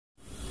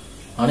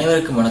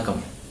அனைவருக்கும் வணக்கம்.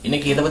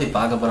 இன்னைக்கு எதை பத்தி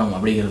பார்க்க போறோம்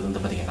அப்படிங்கிறது வந்து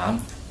பாத்தீங்கன்னா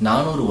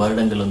 400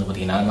 வருடங்கள் வந்து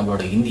பாத்தீங்கன்னா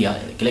நம்மளோட இந்தியா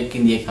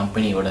கிழக்கிந்திய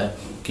கம்பெனியோட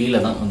கீழே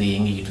தான் வந்து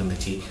இயங்கிக்கிட்டு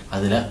இருந்துச்சு.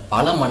 அதுல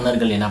பல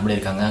மன்னர்கள் என்ன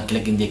பண்ணியிருக்காங்க,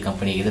 கிழக்கிந்திய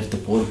கம்பெனியை எதிர்த்து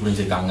போர்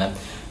புரிஞ்சிருக்காங்க.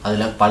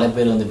 அதுல பல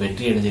பேர் வந்து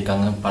வெற்றி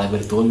அடைஞ்சிருக்காங்க, பல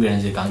பேர் தோல்வி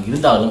அடைஞ்சிருக்காங்க.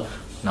 இருந்தாலும்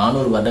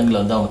 400 வருடங்கள்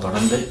வந்து அவங்க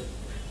தொடர்ந்து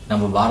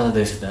நம்ம பாரத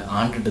தேசத்தை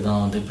ஆண்டுட்டு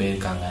தான் வந்து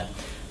போயிருக்காங்க.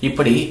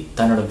 இப்படி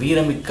தன்னோட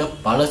வீரமிக்க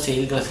பல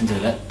செயல்களை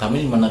செஞ்சதுல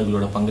தமிழ்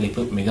மன்னர்களோட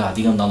பங்களிப்பு மிக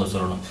அதிகம் தான்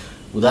சொல்லணும்.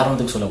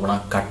 உதாரணத்துக்கு சொல்ல போனா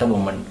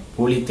கட்டபொம்மன்,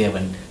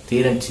 பூலித்தேவன்,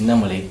 தீரன்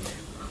சின்னமலை,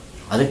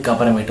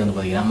 அதுக்கப்புறமேட்டு வந்து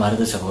பாத்தீங்கன்னா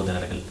மருது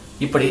சகோதரர்கள்.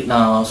 இப்படி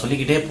நான்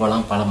சொல்லிக்கிட்டே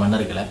போகலாம் பல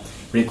மன்னர்களை.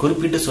 இப்படி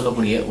குறிப்பிட்டு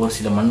சொல்லக்கூடிய ஒரு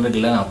சில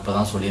மன்னர்களை நான்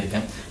அப்பதான்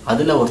சொல்லியிருக்கேன்.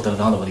 அதுல ஒருத்தர்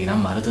தான் வந்து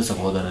பாத்தீங்கன்னா மருது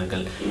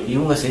சகோதரர்கள்.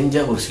 இவங்க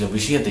செஞ்ச ஒரு சில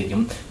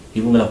விஷயத்தையும்,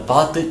 இவங்களை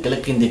பார்த்து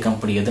கிழக்கிந்திய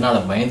கம்பெனி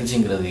எதனால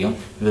பயந்துச்சுங்கிறதையும்,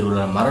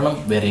 இவர்களோட மரணம்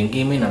வேற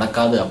எங்கேயுமே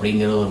நடக்காது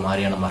அப்படிங்கிற ஒரு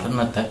மாதிரியான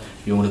மரணத்தை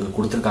இவங்களுக்கு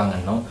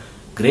கொடுத்துருக்காங்கன்னு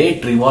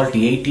கிரேட் ரிவால்ட்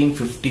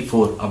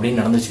 1854 அப்படின்னு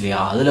நடந்துச்சு இல்லையா,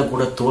 அதுல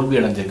கூட தோல்வி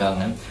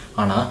அடைஞ்சிருக்காங்க.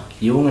 ஆனா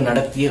இவங்க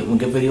நடத்திய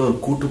மிகப்பெரிய ஒரு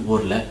கூட்டு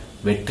போர்ல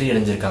வெற்றி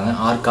அடைஞ்சிருக்காங்க.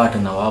 ஆற்காட்டு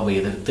நவாபை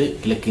எதிர்த்து,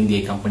 கிழக்கிந்திய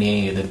கம்பெனியை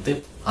எதிர்த்து.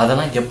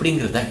 அதெல்லாம்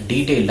எப்படிங்கிறத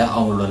டீட்டெயிலா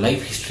அவங்களோட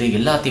லைஃப் ஹிஸ்டரி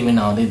எல்லாத்தையுமே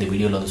நான் வந்து இந்த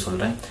வீடியோல வந்து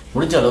சொல்றேன்.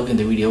 முடிஞ்ச அளவுக்கு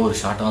இந்த வீடியோ ஒரு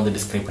ஷார்ட்டா வந்து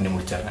டிஸ்கிரைப் பண்ணி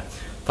முடிச்சிடுறேன்.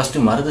 ஃபர்ஸ்ட்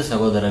மருது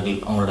சகோதரர்கள்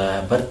அவங்களோட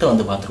பர்த்தை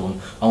வந்து பார்த்துருவோம்.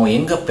 அவங்க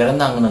எங்க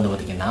பிறந்தாங்கன்னு வந்து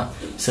பாத்தீங்கன்னா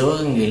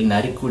சிவகங்கையில்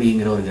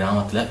நரிக்குடிங்கிற ஒரு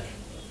கிராமத்துல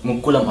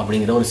முக்குளம்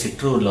அப்படிங்கிற ஒரு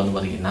சிற்றூர்ல வந்து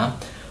பாத்தீங்கன்னா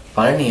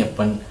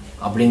பழனியப்பன்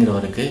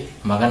அப்படிங்கிறவருக்கு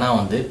மகனா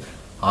வந்து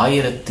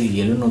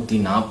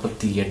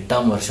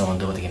 1748 வருஷம்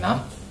வந்து பாத்தீங்கன்னா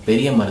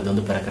பெரிய மருது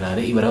வந்து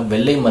பிறக்கிறாரு. இவரை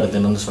வெள்ளை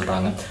மருதுன்னு வந்து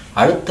சொல்றாங்க.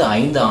 அடுத்த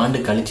 5 ஆண்டு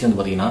கழிச்சு வந்து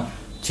பாத்தீங்கன்னா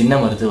சின்ன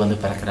மருது வந்து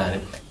பிறக்கிறாரு.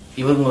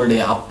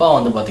 இவங்களுடைய அப்பா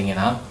வந்து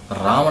பாத்தீங்கன்னா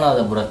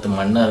ராமநாதபுரத்து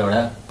மன்னரோட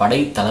படை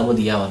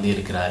தளபதியா வந்து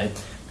இருக்கிறாரு.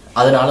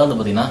 அதனால வந்து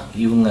பாத்தீங்கன்னா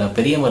இவங்க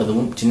பெரிய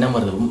மருதுவும் சின்ன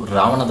மருதுவும்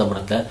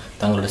ராமநாதபுரத்துல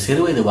தங்களோட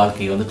சிறுவயது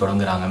வாழ்க்கையை வந்து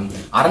தொடங்குறாங்க.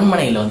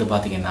 அரண்மனையில வந்து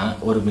பாத்தீங்கன்னா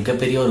ஒரு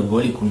மிகப்பெரிய ஒரு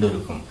கோலி குண்டு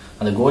இருக்கும்.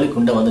 அந்த கோலி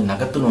குண்டை வந்து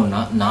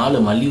நகர்த்தணும்னா 4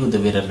 மல்யுத்த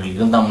வீரர்கள்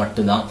இருந்தா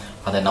மட்டும்தான்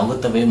அதை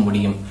நகர்த்தவே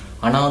முடியும்.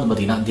 ஆனா வந்து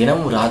பாத்தீங்கன்னா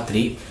தினமும்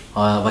ராத்திரி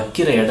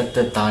வைக்கிற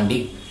இடத்தை தாண்டி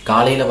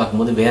காலையில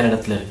பார்க்கும்போது வேற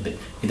இடத்துல இருக்குது.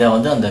 இதை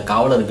வந்து அந்த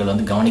காவலர்கள்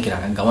வந்து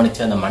கவனிக்கிறாங்க.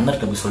 கவனிச்சு அந்த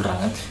மன்னர்கிட்ட போய்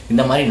சொல்றாங்க,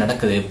 இந்த மாதிரி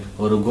நடக்குது,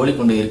 ஒரு கோலி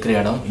குண்டு இருக்கிற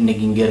இடம்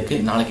இன்னைக்கு இங்க இருக்கு,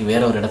 நாளைக்கு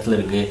வேற ஒரு இடத்துல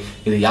இருக்கு,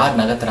 இது யார்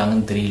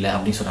நகர்த்துறாங்கன்னு தெரியல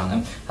அப்படின்னு சொல்றாங்க.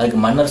 அதுக்கு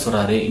மன்னர்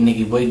சொல்றாரு,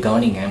 இன்னைக்கு போய்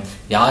கவனிங்க,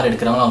 யார்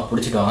எடுக்கிறாங்களோ அவங்க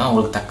பிடிச்சிட்டு வாங்க,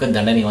 அவங்களுக்கு தக்க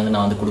தண்டனை வந்து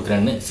நான் வந்து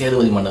கொடுக்குறேன்னு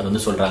சேதுபதி மன்னர்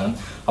வந்து சொல்றாங்க.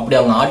 அப்படி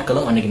அவங்க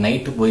ஆட்களும் அன்னைக்கு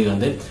நைட்டு போய்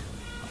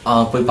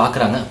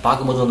பாக்குறாங்க.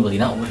 பார்க்கும்போது வந்து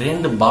பாத்தீங்கன்னா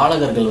 2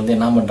 பாலகர்கள் வந்து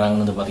என்ன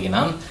பண்றாங்கன்னு வந்து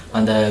பாத்தீங்கன்னா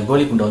அந்த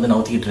கோலி குண்டை வந்து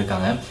நவுத்திக்கிட்டு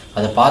இருக்காங்க.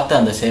 அதை பார்த்து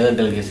அந்த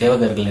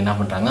சேவகர்கள் என்ன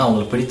பண்றாங்க,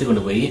 அவங்களை பிடித்து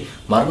கொண்டு போய்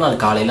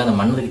மறுநாள் காலையில அந்த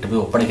மன்னர்கிட்ட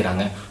போய்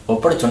ஒப்படைக்கிறாங்க.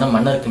 ஒப்படைச்சோன்னா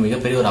மன்னருக்கு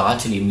மிகப்பெரிய ஒரு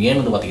ஆச்சரியம்.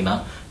 ஏன்னு வந்து பாத்தீங்கன்னா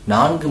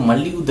 4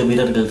 மல்யுத்த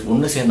வீரர்கள்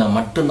ஒண்ணு சேர்ந்தா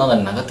மட்டும்தான்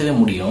அதை நகர்த்தவே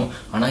முடியும்.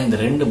 ஆனா இந்த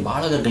 2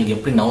 பாலகர்கள்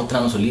எப்படி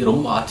நவுத்துறாங்கன்னு சொல்லி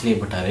ரொம்ப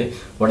ஆச்சரியப்பட்டாரு.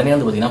 உடனே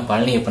வந்து பாத்தீங்கன்னா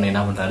பழனியப்பன்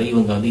என்ன பண்றாரு,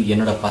 இவங்க வந்து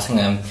என்னோட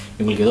பசங்க,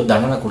 இவங்களுக்கு ஏதோ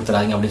தண்டனை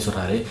கொடுத்துறாங்க அப்படின்னு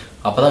சொல்றாரு.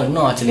 அப்பதான்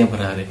இன்னும்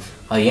ஆச்சரியப்படுறாரு.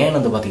 அது ஏன்னு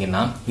வந்து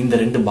பாத்தீங்கன்னா இந்த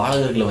 2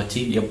 பாலகர்களை வச்சு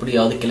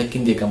எப்படியாவது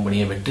கிழக்கிந்திய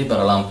கம்பெனியை வெற்றி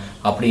பெறலாம்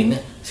அப்படின்னு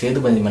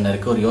சேதுபதி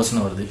மன்னருக்கு ஒரு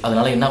யோசனை வருது.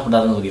 அதனால என்ன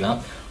பண்றாருன்னு பாத்தீங்கன்னா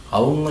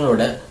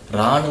அவங்களோட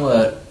ராணுவ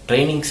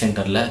ட்ரைனிங்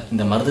சென்டர்ல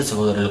இந்த மருது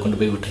சகோதரர்களை கொண்டு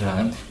போய்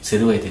விட்டுறாங்க.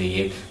 சிறு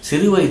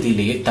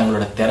வயதிலேயே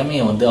தங்களோட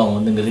திறமையை வந்து அவங்க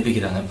வந்து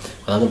நிரூபிக்கிறாங்க.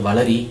 அதாவது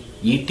வளரி,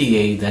 ஈட்டி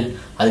எய்தல்,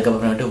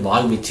 அதுக்கப்புறமேட்டு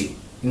வாழ்வீச்சு,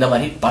 இந்த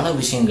மாதிரி பல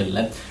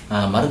விஷயங்கள்ல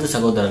மருது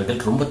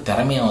சகோதரர்கள் ரொம்ப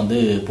திறமையா வந்து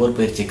போர்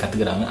பயிற்சியை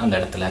கத்துக்கிறாங்க. அந்த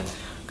இடத்துல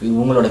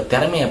இவங்களோட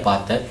திறமையை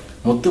பார்த்த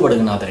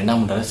முத்துவடுகநாதர் என்ன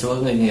பண்றாரு,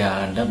 சிவகங்கை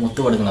ஆண்ட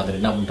முத்துவடுகநாதர்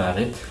என்ன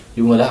பண்றாரு,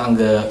 இவங்கள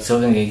அங்க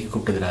சிவகங்கைக்கு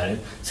கூப்பிட்டுக்கிறாரு.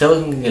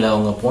 சிவகங்கையில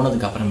அவங்க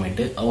போனதுக்கு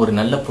அப்புறமேட்டு ஒரு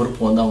நல்ல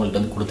பொறுப்பு வந்து அவங்கள்ட்ட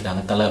வந்து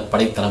கொடுத்துட்டாங்க,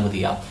 படை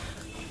தளபதியா.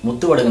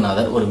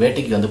 முத்துவடுகநாதர் ஒரு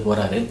வேட்டைக்கு வந்து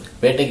போறாரு.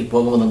 வேட்டைக்கு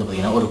போகும்போது வந்து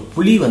பாத்தீங்கன்னா ஒரு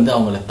புலி வந்து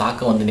அவங்கள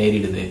தாக்க வந்து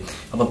நேரிடுது.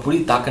 அப்ப புலி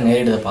தாக்க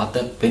நேரிடுதை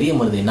பார்த்த பெரிய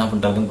மருது என்ன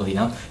பண்றாருன்னு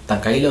பாத்தீங்கன்னா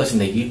தன் கையில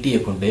வச்சிருந்த ஈட்டியை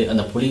கொண்டு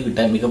அந்த புலி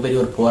கிட்ட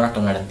மிகப்பெரிய ஒரு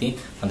போராட்டம் நடத்தி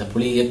அந்த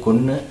புலியை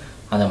கொன்னு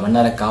அந்த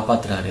மன்னரை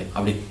காப்பாத்துறாரு.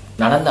 அப்படி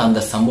நடந்த அந்த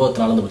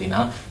சம்பவத்தினால வந்து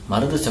பாத்தீங்கன்னா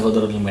மருது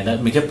சகோதரர்கள் மேல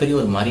மிகப்பெரிய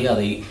ஒரு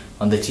மரியாதை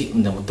வந்துச்சு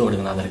இந்த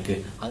முத்துவடுகநாதருக்கு.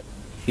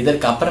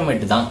 இதற்கு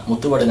அப்புறமேட்டு தான்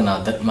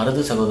முத்துவடுகநாதர்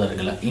மருது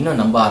சகோதரர்களை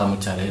இன்னும் நம்ப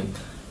ஆரம்பிச்சாரு.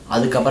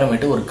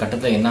 அதுக்கப்புறமேட்டு ஒரு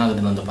கட்டத்துல என்ன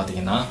ஆகுதுன்னு வந்து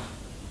பாத்தீங்கன்னா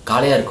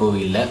காளையார்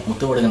கோவில்ல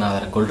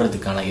முத்துவடுகநாதரை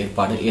கொல்றதுக்கான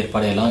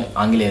ஏற்பாடு எல்லாம்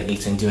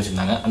ஆங்கிலேயர்கள் செஞ்சு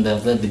வச்சிருந்தாங்க. அந்த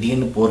இடத்துல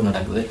திடீர்னு போர்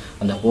நடக்குது.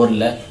 அந்த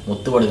போர்ல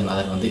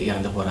முத்துவடுகநாதர் வந்து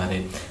இறந்து போறாரு.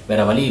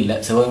 வேற வழி இல்ல,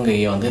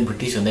 சிவகங்கையை வந்து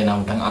பிரிட்டிஷ் வந்து என்ன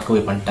பண்ணிட்டாங்க,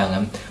 ஆக்குபை பண்ணிட்டாங்க.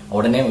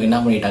 உடனே என்ன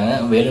பண்ணிட்டாங்க,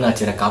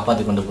 வேலுநாச்சியரை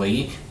காப்பாத்தி கொண்டு போய்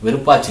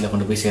விருப்பாட்சியில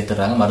கொண்டு போய்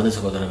சேர்த்துறாங்க மருது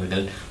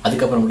சகோதரர்கள்.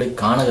 அதுக்கப்புறமேட்டு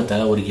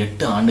கானகத்துல ஒரு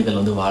 8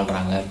 ஆண்டுகள் வந்து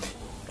வாழ்றாங்க.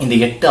 இந்த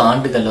 8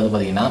 ஆண்டுகள்ல வந்து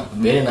பாத்தீங்கன்னா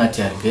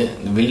வேலுநாச்சியாருக்கு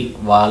வில்,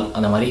 வால்,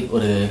 அந்த மாதிரி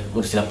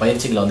ஒரு சில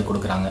பயிற்சிகளை வந்து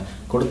கொடுக்குறாங்க.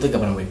 கொடுத்ததுக்கு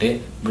அப்புறமேட்டு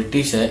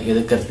பிரிட்டிஷை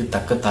எதிர்க்கிறதுக்கு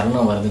தக்க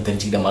தருணம் வருதுன்னு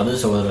தெரிஞ்சுக்கிட்ட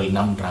மருது சகோதரர்கள்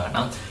என்ன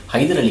பண்றாங்கன்னா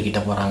ஹைதர் அலி கிட்ட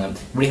போறாங்க.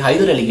 இப்படி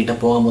ஹைதர் அலி கிட்ட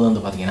போகும்போது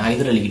வந்து பாத்தீங்கன்னா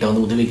ஹைதர் அலி கிட்ட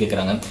வந்து உதவி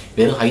கேட்கறாங்க.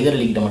 வெறும் ஹைதர்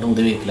அலி கிட்ட மட்டும்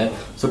உதவி கேட்கல,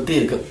 சுற்றி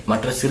இருக்க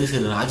மற்ற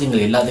சிறு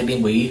ராஜ்யங்கள்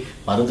எல்லாத்திட்டையும் போய்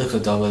மருது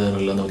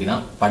சகோதரர்கள் வந்து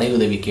பாத்தீங்கன்னா படை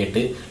உதவி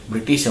கேட்டு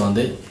பிரிட்டிஷை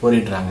வந்து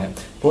போரிடுறாங்க.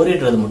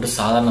 போரிடுறது மட்டும்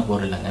சாதாரண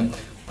போர் இல்லைங்க,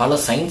 பல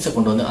சயின்ஸை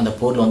கொண்டு வந்து அந்த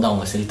போர்ல வந்து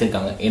அவங்க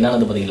செலுத்திருக்காங்க.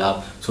 என்னன்னு பாத்தீங்களா,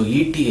 ஸோ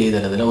ஈட்டி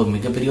எழுதுறதுல ஒரு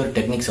மிகப்பெரிய ஒரு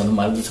டெக்னிக்ஸ் வந்து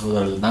மருது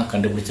சகோதரர்கள் தான்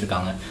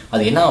கண்டுபிடிச்சிருக்காங்க.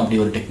 அது என்ன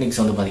அப்படி ஒரு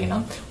டெக்னிக்ஸ் வந்து பாத்தீங்கன்னா,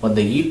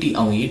 அந்த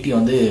அவங்க ஈட்டி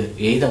வந்து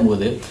எழுதும்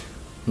போது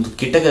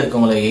கிட்டக்க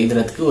இருக்கவங்களை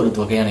எழுதுறதுக்கு ஒரு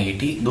வகையான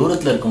ஈட்டி,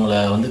 தூரத்துல இருக்கவங்களை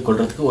வந்து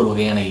கொள்றதுக்கு ஒரு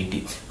வகையான ஈட்டி.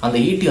 அந்த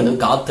ஈட்டி வந்து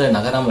காத்துல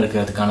நகராம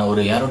இருக்கிறதுக்கான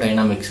ஒரு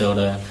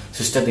ஏரோடைனாமிக்ஸோட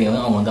சிஸ்டத்தை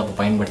வந்து அவங்க வந்து அப்போ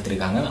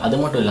பயன்படுத்திருக்காங்க.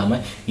 அது மட்டும் இல்லாம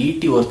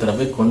ஈட்டி ஒருத்தரை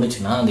போய்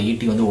கொண்டுச்சுன்னா அந்த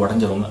ஈட்டி வந்து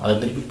உடஞ்சிரும், அதை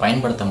திருப்பி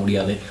பயன்படுத்த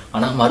முடியாது.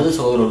 ஆனா மருது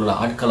சகோதரர்களோட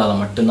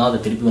ஆட்களால் மட்டும்தான்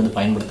அதை திருப்பி வந்து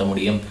பயன்படுத்த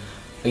முடியும்.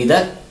 இதை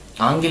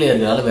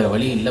ஆங்கிலேயர்களால் வேற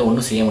வழி இல்லை,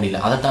 ஒன்றும் செய்ய முடியல.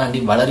 அதை தாண்டி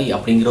வளரி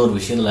அப்படிங்கிற ஒரு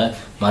விஷயத்துல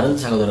மருது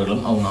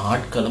சகோதரர்களும் அவங்க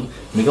ஆட்களும்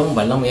மிகவும்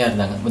வல்லமையா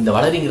இருந்தாங்க. இந்த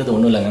வளரிங்கிறது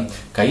ஒன்றும் இல்லைங்க,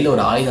 கையில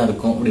ஒரு ஆயுதம்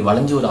இருக்கும், இப்படி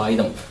வளைஞ்சு ஒரு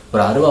ஆயுதம்,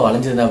 ஒரு அருவா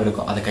வளைஞ்சிருந்தா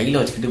இருக்கும், அதை கையில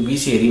வச்சுக்கிட்டு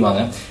வீசி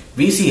எறிவாங்க.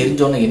 வீசி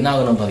எரிஞ்சோன்னு என்ன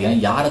ஆகணும்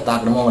பார்த்தீங்கன்னா, யாரை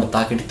தாக்கணுமோ அவரை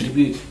தாக்கிட்டு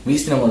திருப்பி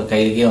வீசி நம்ம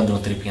கையிலேயே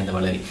வந்துடும் திருப்பி அந்த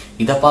வளரி.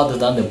 இதை பார்த்து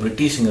தான் இந்த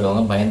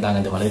பிரிட்டிஷுங்கிறவங்க பயந்தாங்க,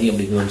 இந்த வளரி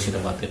அப்படிங்கிற ஒரு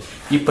விஷயத்தை பார்த்து.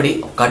 இப்படி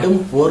கடும்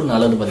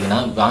போர்னால வந்து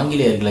பார்த்தீங்கன்னா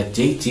ஆங்கிலேயர்களை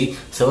ஜெயிச்சு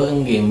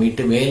சிவகங்கையை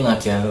மீட்டு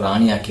வேலுநாச்சியார்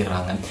ராணி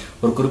ஆக்கிடுறாங்க.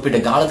 ஒரு குறிப்பிட்ட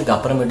காலத்துக்கு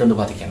அப்புறமேட்டு வந்து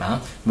பார்த்தீங்கன்னா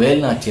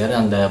வேலுநாச்சியார்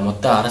அந்த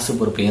மொத்த அரசு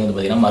பொறுப்பையும் வந்து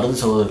பார்த்தீங்கன்னா மருது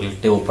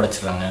சகோதரர்கள்கிட்ட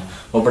ஒப்படைச்சிடுறாங்க.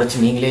 ஒப்படைச்சு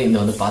நீங்களே இந்த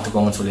வந்து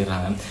பார்த்துக்கோங்கன்னு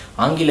சொல்லிடுறாங்க.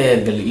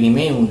 ஆங்கிலேயர்கள்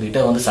இனிமே உங்ககிட்ட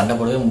வந்து சண்டை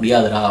போடவே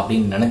முடியாதுடா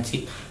அப்படின்னு நினைச்சு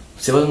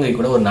சிவகங்கை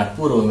கூட ஒரு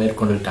நட்பு உறவை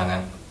மேற்கொண்டுட்டாங்க.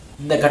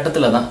 இந்த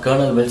கட்டத்துல தான்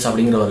கர்னல் வெல்ஸ்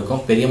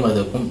அப்படிங்கிறவருக்கும் பெரிய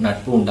மருதுக்கும்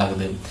நட்பு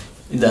உண்டாகுது.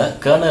 இந்த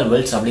கர்னல்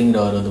வெல்ஸ்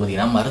அப்படிங்கிறவர் வந்து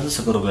பார்த்தீங்கன்னா மருது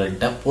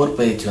சகோதரர்கள்ட்ட போர்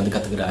பயிற்சி வந்து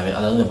கத்துக்கிறாரு.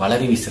 அதாவது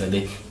வளரி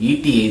வீசுறது,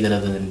 ஈட்டி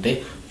எய்துறதுன்ட்டு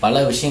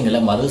பல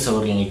விஷயங்களை மருது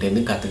சகோதரர்கள்கிட்ட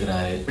இருந்து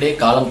கத்துக்கிறாரு. இப்படியே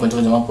காலம் கொஞ்சம்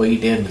கொஞ்சமா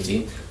போய்கிட்டே இருந்துச்சு.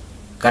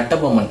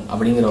 கட்டபொம்மன்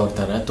அப்படிங்கிற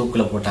ஒருத்தரை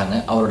தூக்குல போட்டாங்க.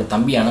 அவரோட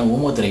தம்பியான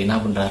ஊமத்துரை என்ன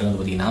பண்றாருன்னு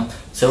பார்த்தீங்கன்னா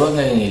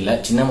சிவகங்கையில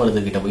சின்ன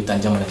மருது கிட்ட போய்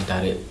தஞ்சம்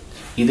அடைஞ்சிட்டாரு.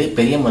 இது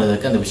பெரிய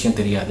மருதுக்கு அந்த விஷயம்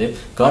தெரியாது.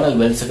 கர்னல்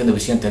வெல்ஸுக்கு இந்த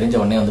விஷயம் தெரிஞ்ச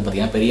உடனே வந்து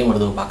பார்த்தீங்கன்னா பெரிய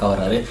மருதுவை பார்க்க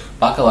வர்றாரு.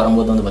 பார்க்க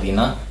வரும்போது வந்து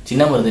பார்த்தீங்கன்னா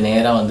சின்ன மருது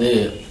நேராக வந்து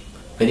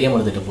பெரிய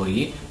மருதுகிட்ட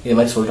போய் இது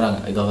மாதிரி சொல்றாங்க,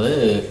 இதாவது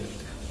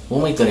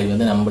ஊமைத்துறை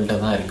வந்து நம்மள்கிட்ட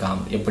தான் இருக்கான்,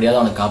 எப்படியாவது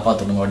அவனை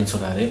காப்பாற்றணும் அப்படின்னு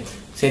சொல்றாரு.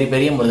 சரி,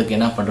 பெரிய மருதுக்கு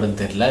என்ன பண்றதுன்னு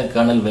தெரியல.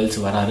 கர்னல் வெல்ஸ்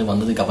வராரு.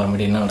 வந்ததுக்கு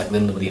அப்புறமேட்டு என்ன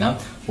நடக்குதுன்னு பார்த்தீங்கன்னா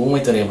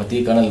ஊமைத்துறையை பத்தி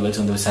கர்னல் வெல்ஸ்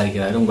வந்து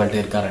விசாரிக்கிறாரு, உங்கள்கிட்ட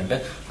இருக்காருன்ட்டு.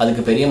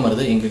 அதுக்கு பெரிய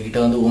மருது எங்ககிட்ட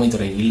வந்து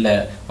ஊமைத்துறை இல்லை,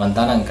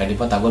 வந்தா நாங்கள்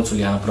கண்டிப்பா தகவல்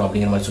சொல்லி அனுப்புறோம்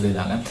அப்படிங்கிற மாதிரி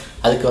சொல்லியிருக்காங்க.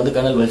 அதுக்கு வந்து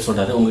கர்னல் வெல்ஸ்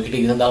சொல்றாரு, உங்ககிட்ட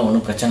இருந்தாலும்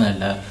ஒன்றும் பிரச்சனை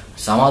இல்லை,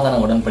 சமாதான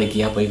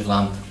உடன்படிக்கையா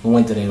போய்க்கலாம்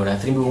ஊமைத்துறையோட,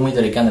 திரும்பி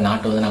ஊமைத்துறைக்கு அந்த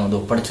நாட்டை வந்து நாங்கள்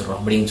வந்து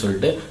ஒப்படைச்சிடுறோம் அப்படின்னு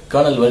சொல்லிட்டு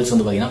கர்னல் வெல்ஸ்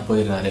வந்து பார்த்தீங்கன்னா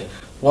போயிடுறாரு.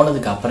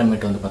 போனதுக்கு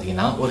அப்புறமேட்டு வந்து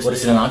பார்த்தீங்கன்னா ஒரு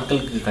சில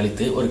நாட்களுக்கு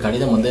கழித்து ஒரு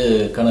கடிதம் வந்து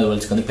கர்னல்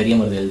வெல்ஸ்க்கு வந்து பெரிய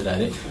மருது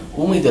எழுதுறாரு.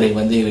 ஊமைத்துறை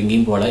வந்து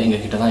எங்கேயும் போல, எங்க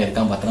கிட்ட தான்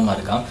இருக்கான், பத்திரமா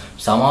இருக்கான்,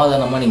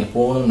 சமாதானமா நீங்க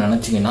போகணும்னு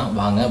நினைச்சீங்கன்னா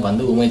வாங்க,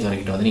 வந்து ஊமைத்துறை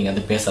கிட்ட வந்து நீங்க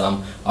வந்து பேசலாம்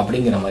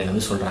அப்படிங்கிற மாதிரி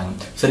வந்து சொல்றாங்க.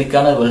 சரி,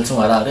 கர்னல் வெல்ஸும்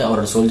வராரு,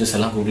 அவரோட சோல்ஜர்ஸ்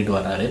எல்லாம் கூட்டிட்டு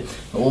வர்றாரு.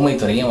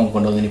 ஊமைத்துறையும் அவங்க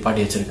கொண்டு வந்து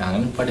நிப்பாட்டி வச்சிருக்காங்க.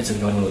 நிப்பாட்டி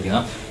வச்சிருக்கவங்க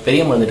பார்த்தீங்கன்னா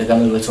பெரிய மருதுகிட்ட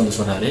கர்னல் வெல்ஸ் வந்து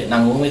சொல்றாரு,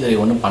 நாங்க ஊமைத்துறை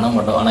ஒன்றும் பண்ண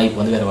மாட்டோம், ஆனா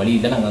இப்போ வந்து வேற வழி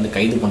இல்லை, நாங்க வந்து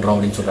கைது பண்றோம்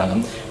அப்படின்னு சொல்றாங்க.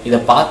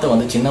 இதை பார்த்து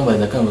வந்து சின்ன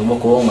மருதுக்கு ரொம்ப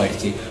கோபம்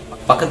ஆயிடுச்சு.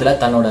 பக்கத்துல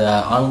தன்னோட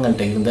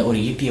ஆளுங்கள்ட்ட இருந்த ஒரு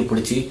ஈட்டியை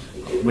பிடிச்சி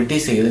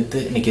பிரிட்டிஷை எதிர்த்து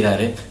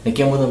நிக்கிறாரு.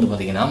 நிற்கும் போது வந்து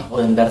பாத்தீங்கன்னா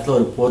இந்த இடத்துல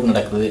ஒரு போர்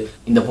நடக்குது.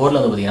 இந்த போர்ல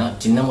வந்து பாத்தீங்கன்னா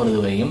சின்ன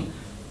மருதுவையும்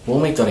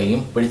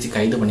ஊமைத்துறையும் பிடிச்சு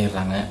கைது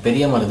பண்ணிடுறாங்க.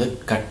 பெரிய மருது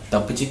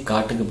தப்பிச்சு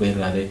காட்டுக்கு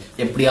போயிடுறாரு.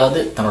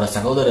 எப்படியாவது தன்னோட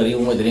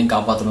சகோதரரையும் ஊமைத்துறையும்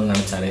காப்பாற்றணும்னு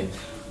நினைச்சாரு.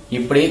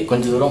 இப்படி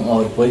கொஞ்ச தூரம்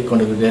அவர் போய்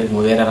கொண்டுகிட்டே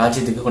இருக்கும்போது, வேற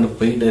ராஜ்யத்துக்கு கொண்டு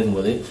போயிட்டு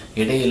இருக்கும்போது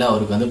இடையில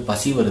அவருக்கு வந்து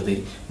பசி வருது.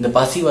 இந்த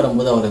பசி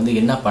வரும்போது அவர் வந்து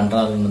என்ன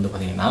பண்றாருன்னு வந்து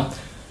பாத்தீங்கன்னா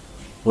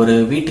ஒரு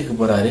வீட்டுக்கு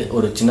போறாரு.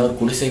 ஒரு சின்ன ஒரு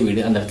குடிசை வீடு,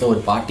 அந்த இடத்துல ஒரு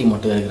பாட்டி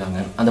மட்டும் இருக்கிறாங்க.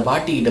 அந்த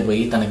பாட்டி கிட்ட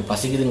போய் தனக்கு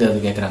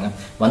பசிக்குதுங்கிறது கேட்கறாங்க.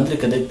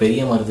 வந்திருக்கிறது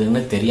பெரிய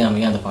மருதுன்னு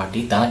தெரியாமையே அந்த பாட்டி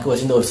தனக்கு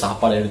வச்சிருந்த ஒரு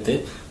சாப்பாடை எடுத்து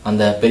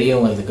அந்த பெரிய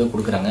மருதுக்கு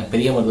கொடுக்குறாங்க.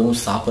 பெரிய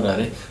மருதும்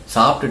சாப்பிட்றாரு.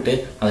 சாப்பிட்டுட்டு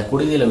அந்த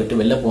குடிசையில விட்டு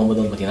வெளில போகும்போது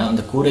வந்து பார்த்தீங்கன்னா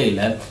அந்த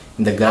கூரையில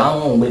இந்த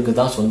கிராமம் உங்களுக்கு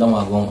தான்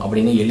சொந்தமாகும்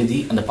அப்படின்னு எழுதி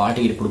அந்த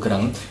பாட்டிகிட்ட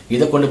கொடுக்குறாங்க.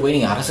 இதை கொண்டு போய்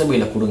நீங்க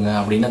அரசபையில கொடுங்க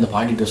அப்படின்னு அந்த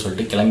பாட்டிகிட்ட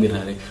சொல்லிட்டு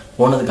கிளம்பிடுறாரு.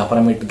 போனதுக்கு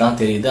அப்புறமேட்டு தான்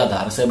தெரியுது, அது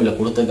அரசபையில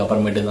கொடுத்ததுக்கு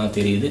அப்புறமேட்டு தான்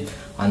தெரியுது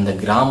அந்த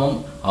கிராமம்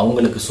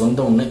அவங்களுக்கு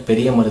சொந்தம்னு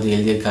பெரிய மருது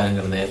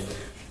எழுதியிருக்காருங்கிறது.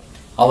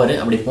 அவர்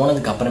அப்படி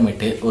போனதுக்கு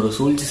அப்புறமேட்டு ஒரு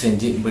சூழ்ச்சி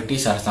செஞ்சு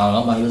பிரிட்டிஷ்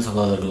அரசாங்கம் மருது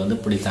சகோதரர்கள் வந்து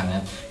பிடித்தாங்க.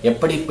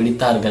 எப்படி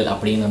பிடித்தார்கள்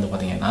அப்படின்னு வந்து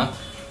பார்த்தீங்கன்னா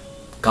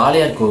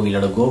காளையார்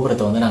கோவிலோட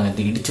கோபுரத்தை வந்து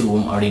நாங்கள்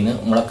இடிச்சிருவோம் அப்படின்னு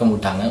முழக்கம்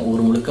விட்டாங்க.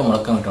 ஒரு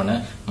முழக்கம் விட்டோன்னே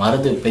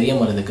பெரிய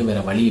மருதுக்கு வேற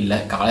வழி இல்லை,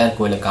 காளையார்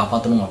கோவிலை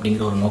காப்பாற்றணும்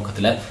அப்படிங்கிற ஒரு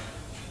நோக்கத்தில்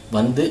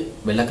வந்து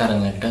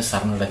வெள்ளைக்காரங்க கிட்ட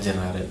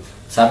சரணடைஞ்சிடுறாரு.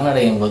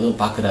 சரணடையும் போது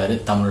பார்க்குறாரு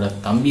தன்னோட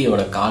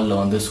தம்பியோட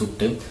காலில் வந்து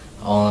சுட்டு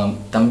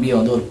தம்பியை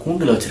வந்து ஒரு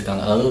கூண்டுல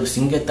வச்சிருக்காங்க. அதாவது ஒரு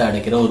சிங்கத்தை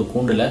அடைக்கிற ஒரு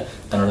கூண்டுல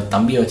தன்னோட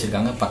தம்பியை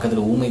வச்சிருக்காங்க.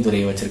 பக்கத்துல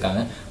ஊமைத்துறையை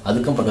வச்சிருக்காங்க.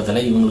 அதுக்கும்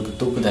பக்கத்துல இவங்களுக்கு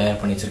தூக்கு தயார்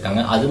பண்ணி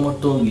வச்சிருக்காங்க. அது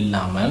மட்டும்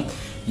இல்லாம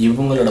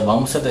இவங்களோட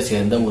வம்சத்தை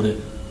சேர்ந்த ஒரு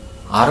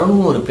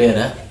 600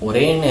 பேரை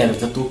ஒரே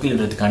நேரத்தில்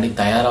தூக்கிலிடுறதுக்காண்டி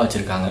தயாரா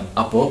வச்சிருக்காங்க.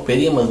 அப்போ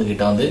பெரிய மருது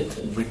கிட்ட வந்து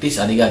பிரிட்டிஷ்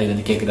அதிகாரி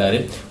வந்து கேட்கிறாரு,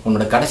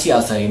 உன்னோட கடைசி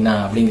ஆசை என்ன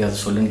அப்படிங்கறத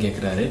சொல்லுன்னு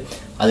கேட்கிறாரு.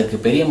 அதுக்கு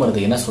பெரிய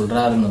மருது என்ன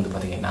சொல்றாருன்னு வந்து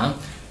பாத்தீங்கன்னா,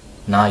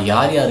 நான்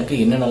யார் யாருக்கு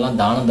என்னென்னலாம்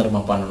தான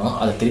தர்மம் பண்ணணும்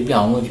அதை திருப்பி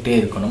அவங்ககிட்டே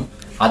இருக்கணும்,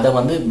 அதை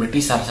வந்து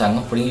பிரிட்டிஷ்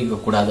அரசாங்கம் பிடுங்கிக்க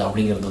கூடாது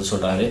அப்படிங்கறத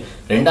சொல்றாரு.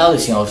 ரெண்டாவது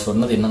விஷயம் அவர்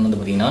சொன்னது என்னன்னு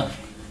வந்து பாத்தீங்கன்னா,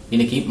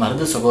 இன்னைக்கு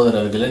மருது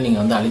சகோதரர்களை நீங்க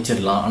வந்து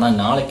அழிச்சிடலாம், ஆனா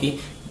நாளைக்கு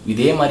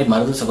இதே மாதிரி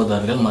மருது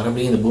சகோதரர்கள்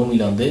மறுபடியும் இந்த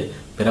பூமியில வந்து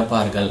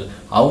பிறப்பார்கள்.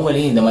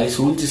 அவங்களையும் இந்த மாதிரி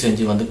சூழ்ச்சி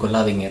செஞ்சு வந்து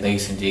கொல்லாதீங்க.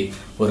 தயவு செஞ்சு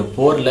ஒரு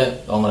போர்ல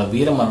அவங்கள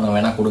வீர மரணம்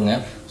வேணா கொடுங்க,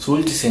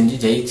 சூழ்ச்சி செஞ்சு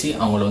ஜெயிச்சு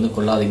அவங்கள வந்து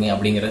கொல்லாதீங்க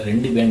அப்படிங்கிற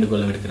 2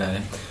 வேண்டுகோள்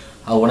விடுக்கிறாரு.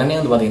 உடனே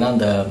வந்து பாத்தீங்கன்னா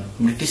அந்த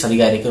பிரிட்டிஷ்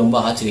அதிகாரிக்கு ரொம்ப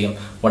ஆச்சரியம்.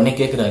 உடனே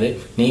கேட்கிறாரு,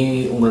 நீ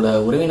உங்களோட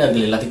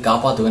உறவினர்கள் எல்லாத்தையும்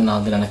காப்பாத்துவேன்னு நான்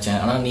வந்து நினைச்சேன்,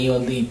 ஆனா நீ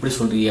வந்து இப்படி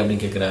சொல்றியே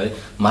அப்படின்னு கேட்கிறாரு.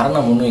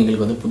 மரணம் ஒன்றும்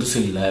எங்களுக்கு வந்து புதுசு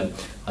இல்லை,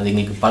 அது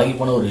எங்களுக்கு பழகி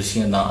போன ஒரு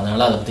விஷயம் தான்,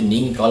 அதனால அதை பத்தி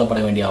நீங்க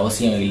கவலைப்பட வேண்டிய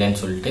அவசியம்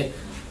இல்லைன்னு சொல்லிட்டு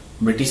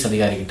பிரிட்டிஷ்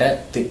அதிகாரி கிட்ட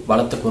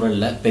பலத்த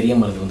குரல்ல பெரிய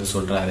மருது வந்து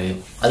சொல்றாரு.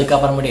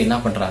 அதுக்கப்புறமேட்டு என்ன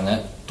பண்றாங்க,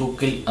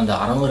 தூக்கில் அந்த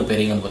 600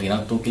 பேரையும் வந்து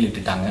பாத்தீங்கன்னா தூக்கில்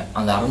இட்டுட்டாங்க.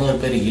 அந்த 600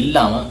 பேர்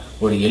இல்லாம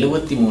ஒரு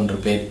 73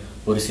 பேர்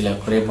ஒரு சில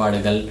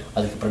குறைபாடுகள்,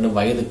 அதுக்கப்புறம்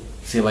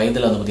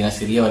வயதுல வந்து பாத்தீங்கன்னா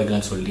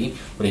சிறியவர்கள்னு சொல்லி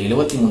ஒரு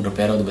 73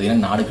 பேரை வந்து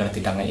பாத்தீங்கன்னா நாடு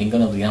கடத்திட்டாங்க. எங்க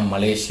வந்து பாத்தீங்கன்னா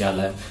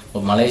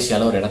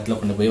மலேசியால ஒரு இடத்துல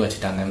கொண்டு போய்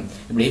வச்சுட்டாங்க.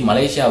 இப்படி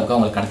மலேசியாவுக்கு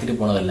அவங்க கடத்திட்டு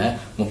போனதில்ல,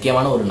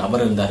 முக்கியமான ஒரு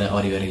நபர் இருந்தாரு.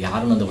 அவர் வேற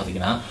யாருன்னு வந்து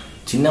பாத்தீங்கன்னா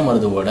சின்ன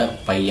மருதுவோட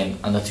பையன்.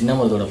 அந்த சின்ன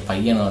மருதுவோட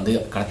பையனை வந்து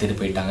கடத்திட்டு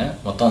போயிட்டாங்க.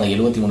 மொத்தம் அந்த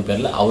 73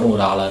 பேர்ல அவரும்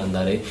ஒரு ஆளா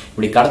இருந்தாரு.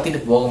 இப்படி கடத்திட்டு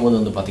போகும்போது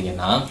வந்து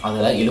பாத்தீங்கன்னா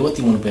அதுல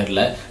 73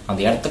 பேர்ல அந்த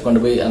இடத்த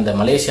கொண்டு போய் அந்த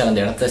மலேசியா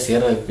அந்த இடத்த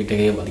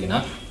சேர்றதுக்கிட்டே பாத்தீங்கன்னா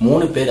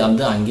 3 பேர்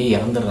வந்து அங்கேயே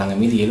இறந்துடுறாங்க.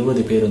 மீதி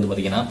 70 பேர் வந்து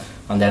பாத்தீங்கன்னா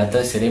அந்த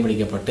இடத்த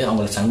சிறைபிடிக்கப்பட்டு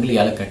அவங்கள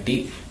சங்கிலியால கட்டி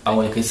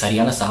அவங்களுக்கு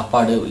சரியான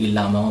சாப்பாடு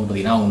இல்லாம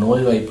பாத்தீங்கன்னா அவங்க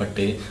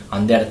நோய்வாய்ப்பட்டு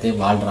அந்த இடத்தையே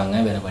வாழ்றாங்க,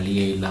 வேற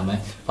வழியே இல்லாம.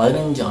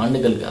 15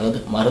 ஆண்டுகளுக்கு,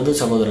 அதாவது மருது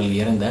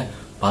சகோதரர்கள் இறந்த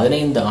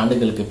 15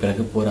 ஆண்டுகளுக்கு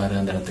பிறகு போறாரு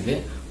அந்த இடத்துக்கு.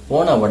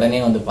 போன உடனே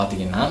வந்து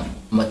பாத்தீங்கன்னா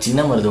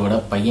சின்ன மருதுவோட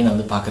பையனை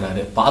வந்து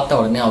பாக்குறாரு. பார்த்த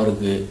உடனே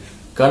அவருக்கு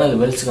கர்னல்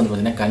வெல்ஸுக்கு வந்து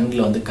பாத்தீங்கன்னா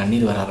கண்ணில் வந்து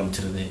கண்ணீர் வர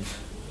ஆரம்பிச்சிருது.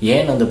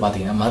 ஏன்னு வந்து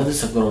பாத்தீங்கன்னா மருது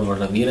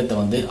சகோதரர்களோட வீரத்தை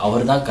வந்து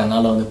அவர் தான்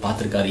கண்ணால வந்து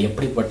பார்த்திருக்காரு.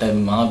 எப்படிப்பட்ட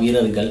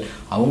வீரர்கள்,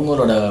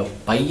 அவங்களோட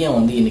பையன்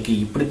வந்து இன்னைக்கு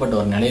இப்படிப்பட்ட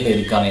ஒரு நிலையில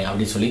இருக்கானே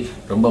அப்படின்னு சொல்லி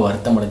ரொம்ப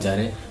வருத்தம்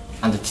அடைஞ்சாரு.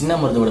 அந்த சின்ன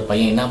மருதுவோட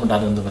பையன் என்ன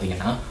பண்றாரு வந்து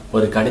பாத்தீங்கன்னா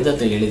ஒரு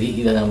கடிதத்தை எழுதி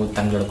இதை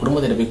தங்களோட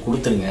குடும்பத்திட்ட போய்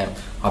கொடுத்துருங்க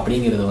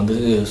அப்படிங்கறத வந்து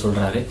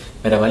சொல்றாரு.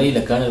 வேற வழி இல்ல,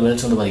 கர்னல்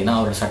வெல்ஸ் வந்து பாத்தீங்கன்னா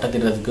அவரோட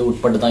சட்டத்திட்டத்துக்கு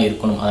உட்பட்டு தான்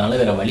இருக்கணும், அதனால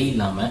வேற வழி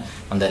இல்லாம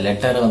அந்த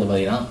லெட்டரை வந்து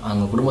பாத்தீங்கன்னா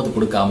அவங்க குடும்பத்துக்கு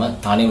கொடுக்காம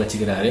தானே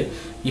வச்சுக்கிறாரு.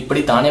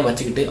 இப்படி தானே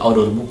வச்சுக்கிட்டு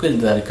அவர் ஒரு புக்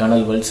எழுதுறாரு,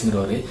 கர்னல்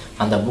வெல்ஸ்ங்கிறவரு.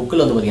 அந்த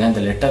புக்கில் வந்து பாத்தீங்கன்னா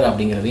இந்த லெட்டர்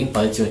அப்படிங்கிறதையும்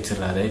பதிச்சு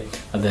வச்சிடறாரு.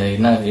 அந்த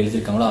என்ன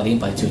எழுதியிருக்காங்களோ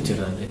அதையும் பதிச்சு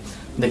வச்சிடறாரு.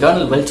 இந்த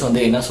கர்னல் வெல்ஸ்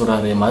வந்து என்ன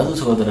சொல்றாரு, மருது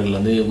சகோதரர்கள்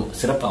வந்து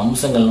சிறப்பு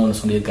அம்சங்கள்னு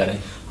ஒன்று சொல்லியிருக்காரு.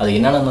 அது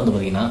என்னன்னு வந்து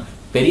பாத்தீங்கன்னா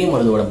பெரிய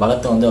மருதுவோட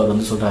பலத்தை வந்து அவர்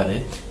வந்து சொல்றாரு.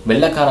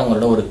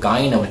 வெள்ளைக்காரங்களோட ஒரு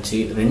காயினை வச்சு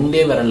 2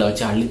 விரல்ல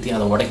வச்சு அழுத்தி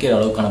அதை உடைக்கிற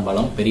அளவுக்கான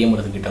பலம் பெரிய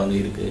மருது கிட்ட வந்து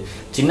இருக்கு.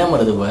 சின்ன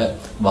மருதுவை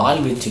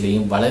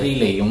வாழ்வீச்சிலையும்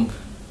வளரிலையும்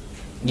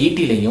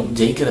ஈட்டிலையும்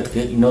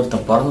ஜெயிக்கிறதுக்கு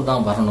இன்னொருத்தன்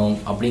பிறந்துதான் வரணும்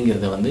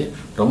அப்படிங்கறத வந்து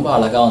ரொம்ப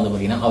அழகா வந்து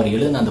பாத்தீங்கன்னா அவர்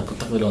எழுதின அந்த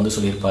புத்தகத்துல வந்து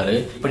சொல்லியிருப்பாரு.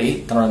 இப்படி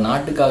தன்னோட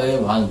நாட்டுக்காகவே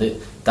வாழ்ந்து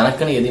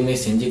தனக்குன்னு எதுவுமே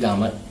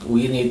செஞ்சுக்காம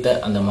உயிர் நீத்த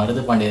அந்த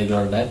மருது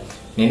பாண்டியர்களோட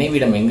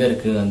நினைவிடம் எங்க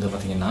இருக்கு வந்து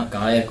பாத்தீங்கன்னா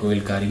காளையார்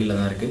கோவிலுக்கு அருகில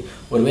தான் இருக்கு.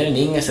 ஒருவேளை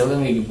நீங்க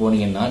சிவகங்கைக்கு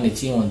போனீங்கன்னா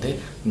நிச்சயம் வந்து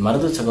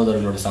மருது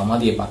சகோதரர்களோட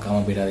சமாதியை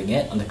பார்க்காம போயிடாதீங்க,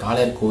 அந்த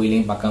காளையார்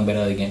கோவிலையும் பார்க்காம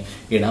போயிடாதீங்க.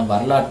 ஏன்னா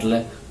வரலாற்றுல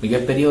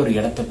மிகப்பெரிய ஒரு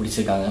இடத்தை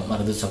பிடிச்சிருக்காங்க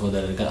மருது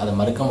சகோதரர்கள், அதை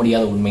மறுக்க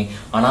முடியாத உண்மை.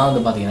 ஆனா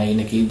வந்து பாத்தீங்கன்னா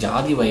இன்னைக்கு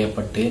ஜாதி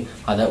வயப்பட்டு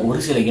அதை ஒரு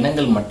சில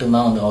இனங்கள்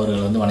மட்டும்தான் வந்து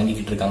அவர்கள் வந்து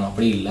வணங்கிக்கிட்டு இருக்காங்க.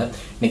 அப்படி இல்லை,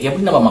 இன்னைக்கு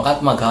எப்படி நம்ம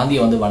மகாத்மா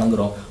காந்தியை வந்து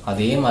வணங்குறோம்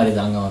அதே மாதிரி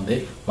தாங்க வந்து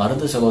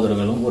மருது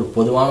சகோதரர்களும் ஒரு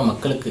பொதுவான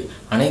மக்களுக்கு,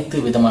 அனைத்து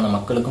விதமான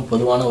மக்களுக்கும்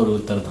பொதுவான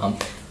ஒருத்தர் தான்.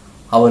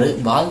 அவரு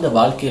வாழ்ந்த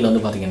வாழ்க்கையில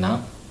வந்து பாத்தீங்கன்னா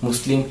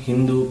முஸ்லீம்,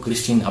 ஹிந்து,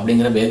 கிறிஸ்டின்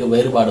அப்படிங்கிற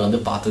வேறுபாடு வந்து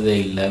பார்த்ததே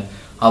இல்லை.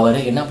 அவர்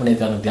என்ன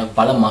பண்ணியிருக்காரு,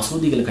 பல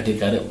மசூதிகள்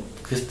கட்டியிருக்காரு,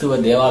 கிறிஸ்துவ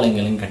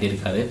தேவாலயங்களையும்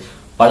கட்டியிருக்காரு,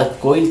 பல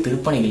கோயில்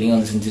திருப்பணிகளையும்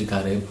வந்து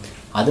செஞ்சிருக்காரு.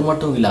 அது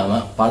மட்டும் இல்லாம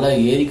பல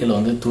ஏரிகளை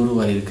வந்து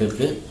தூர்வாரி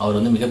இருக்கிறதுக்கு அவர்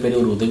வந்து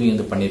மிகப்பெரிய ஒரு உதவி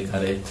வந்து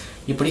பண்ணியிருக்காரு.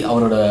 இப்படி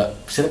அவரோட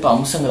சிறப்பு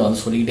அம்சங்களை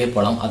வந்து சொல்லிக்கிட்டே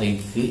போகலாம்.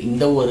 அதுக்கு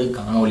இந்த ஒரு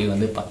காணொளி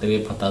வந்து பத்தவே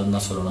பத்தாதுன்னு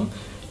தான் சொல்லணும்.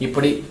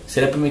 இப்படி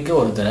சிறப்புமிக்க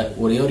ஒருத்தரை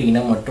ஒரே ஒரு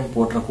இனம் மட்டும்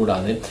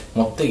போற்றக்கூடாது,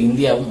 மொத்த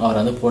இந்தியாவும் அவர்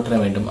வந்து போற்ற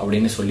வேண்டும்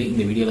அப்படின்னு சொல்லி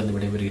இந்த வீடியோல இருந்து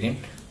விடைபெறுகிறேன்.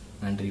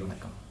 நன்றி,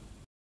 வணக்கம்.